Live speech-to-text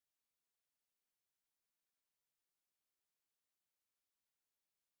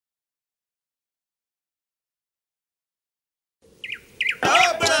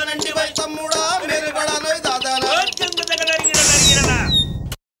तम्मुड़ा मेरे बड़ा नोई दादा ना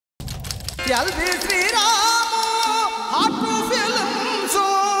जल्दी श्रीराम हाट फिल्म सो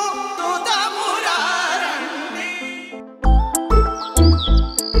तो तम्मुड़ा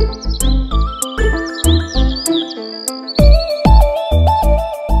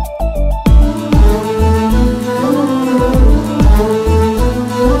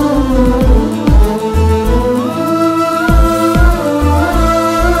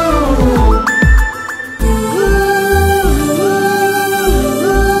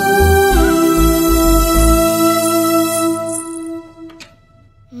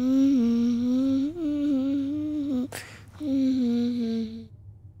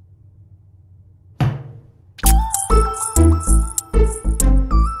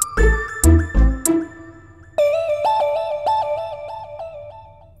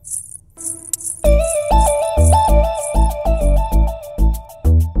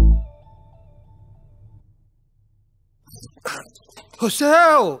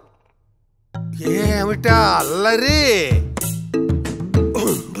హుసేవ్ ఏమిటా అల్లరి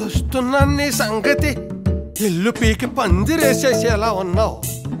వస్తున్నాను నీ సంగతి ఇల్లు పీకి పందిరేసేసేలా ఉన్నావు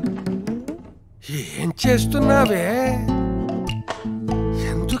ఏం చేస్తున్నావే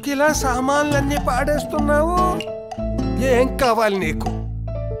ఎందుకు ఇలా సామాన్లన్నీ పాడేస్తున్నావు ఏం కావాలి నీకు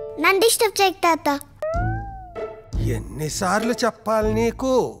నన్ను డిస్టర్బ్ చేయకు తాత ఎన్నిసార్లు చెప్పాలి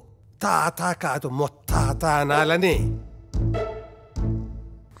నీకు తాత కాదు ముత్తాత అనాలని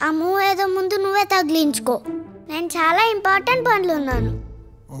అమ్ము ఏదో ముందు నువ్వే తగిలించుకో నేను చాలా ఇంపార్టెంట్ పనులు ఉన్నాను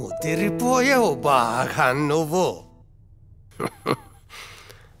ముదిరిపోయావు బాగా నువ్వు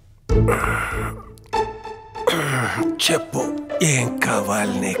చెప్పు ఏం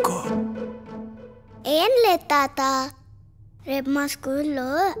కావాలి నీకు ఏం లేదు తాత రేపు మా స్కూల్లో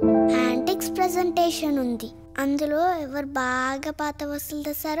యాంటిక్స్ ప్రెజెంటేషన్ ఉంది అందులో ఎవరు బాగా పాత వస్తువులు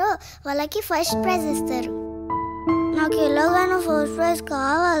తెస్తారో వాళ్ళకి ఫస్ట్ ప్రైజ్ ఇస్తారు నాకు ఎలాగైనా ఫస్ట్ ప్రైజ్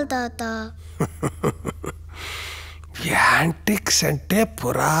కావాలి తాత యాంటిక్స్ అంటే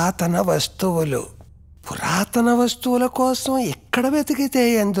పురాతన వస్తువులు పురాతన వస్తువుల కోసం ఎక్కడ వెతికితే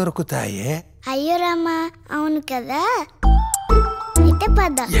ఏం దొరుకుతాయే అయ్యో రామా అవును కదా అయితే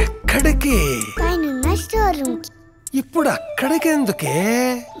పద ఎక్కడికి పైన స్టోర్ రూమ్ ఇప్పుడు అక్కడికి ఎందుకే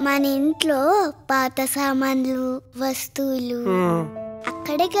మన ఇంట్లో పాత సామాన్లు వస్తువులు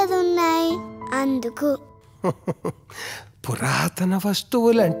అక్కడే కదా ఉన్నాయి అందుకు పురాతన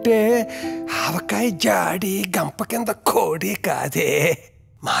వస్తువులంటే ఆవకాయ జాడి గంప కింద కోడి కాదే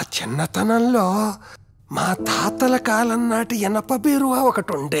మా చిన్నతనంలో మా తాతల కాలం నాటి ఇనప బీరువా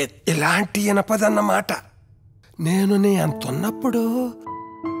ఒకటి ఉండేది ఇలాంటి ఇనపదన్నమాట నేను నీ అంతున్నప్పుడు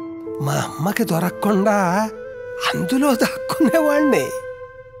మా అమ్మకి దొరకకుండా అందులో దాక్కునేవాణ్ణి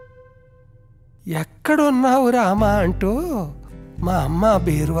ఎక్కడున్నావు రామా అంటూ మా అమ్మ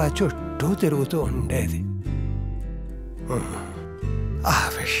బీరువా చుట్టూ తిరుగుతూ ఉండేది ఆ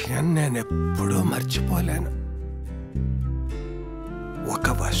విషయం నేనెప్పుడూ మర్చిపోలేను ఒక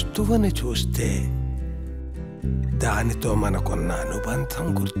వస్తువుని చూస్తే దానితో మనకున్న అనుబంధం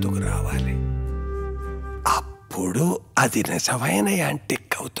గుర్తుకు రావాలి అప్పుడు అది నిజమైన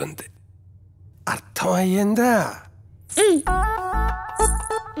యాంటిక్ అవుతుంది అర్థమయ్యిందా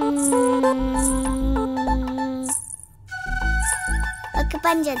ఒక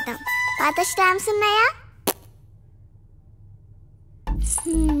పని చేద్దాం పాత స్టాంప్స్ ఉన్నాయా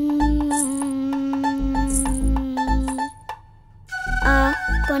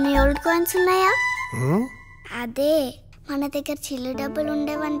కొన్ని ఓల్డ్ కాయిన్స్ ఉన్నాయా అదే మన దగ్గర చిల్లు డబ్బులు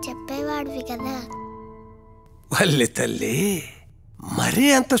ఉండేవని చెప్పేవాడివి కదా వల్లి తల్లి మరీ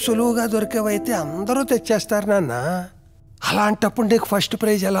అంత సులువుగా దొరికేవైతే అందరూ తెచ్చేస్తారు నాన్న అలాంటప్పుడు నీకు ఫస్ట్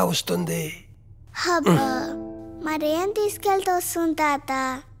ప్రైజ్ ఎలా వస్తుంది మరేం తీసుకెళ్తే వస్తుంది తాత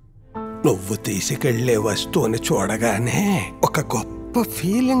నువ్వు తీసుకెళ్లే వస్తువుని చూడగానే ఒక గొప్ప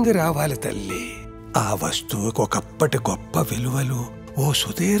ఫీలింగ్ రావాలి తల్లి ఆ వస్తువుకి ఒకప్పటి గొప్ప విలువలు ఓ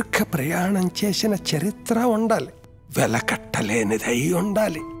సుదీర్ఘ ప్రయాణం చేసిన చరిత్ర ఉండాలి వెలకట్టలేనిదై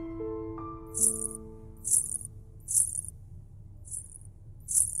ఉండాలి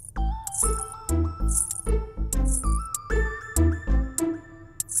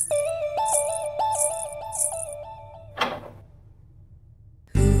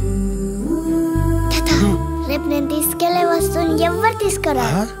రేపు నేను తీసుకెళ్లే వస్తువుని ఎవరు తీసుకురా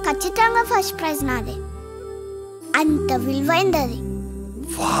ఖచ్చితంగా ఫస్ట్ ప్రైజ్ నాదే అంత విలువైంది అది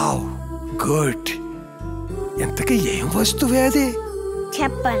వావ్ గుడ్ ఎంతకీ ఏం వస్తువే అది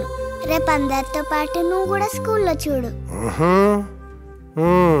చెప్పను రేపు అందరితో పాటు నువ్వు కూడా స్కూల్లో చూడు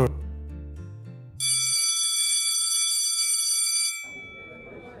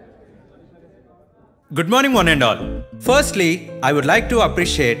Good morning, one and all. Firstly, I would like to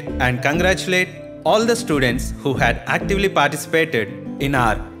appreciate and congratulate all the students who had actively participated in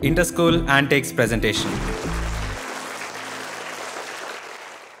our inter-school antics presentation.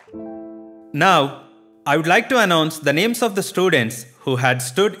 Now, I would like to announce the names of the students who had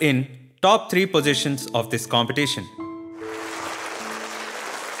stood in top 3 positions of this competition.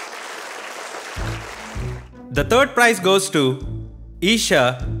 The third prize goes to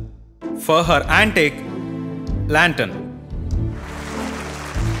Isha for her antique lantern.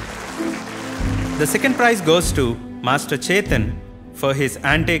 The second prize goes to Master Chetan for his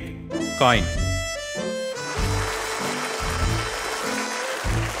antique coin.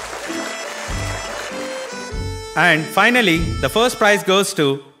 And finally, the first prize goes to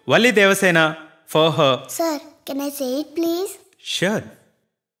Valli Devasena for her... Sir, can I say it please? Sure.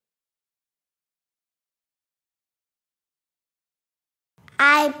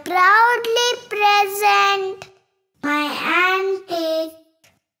 I proudly present my antique,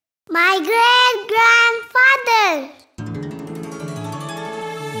 my great-grandfather.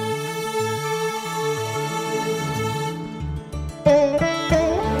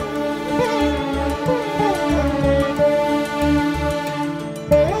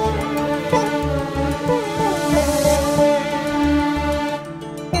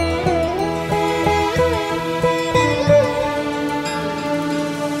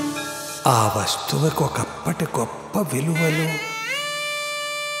 ఆ వస్తువుకు ఒకప్పటి గొప్ప విలువలు,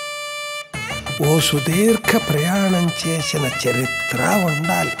 ఓ సుదీర్ఘ ప్రయాణం చేసిన చరిత్ర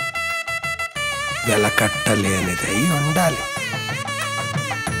ఉండాలి, వెలకట్టలేనిదై ఉండాలి.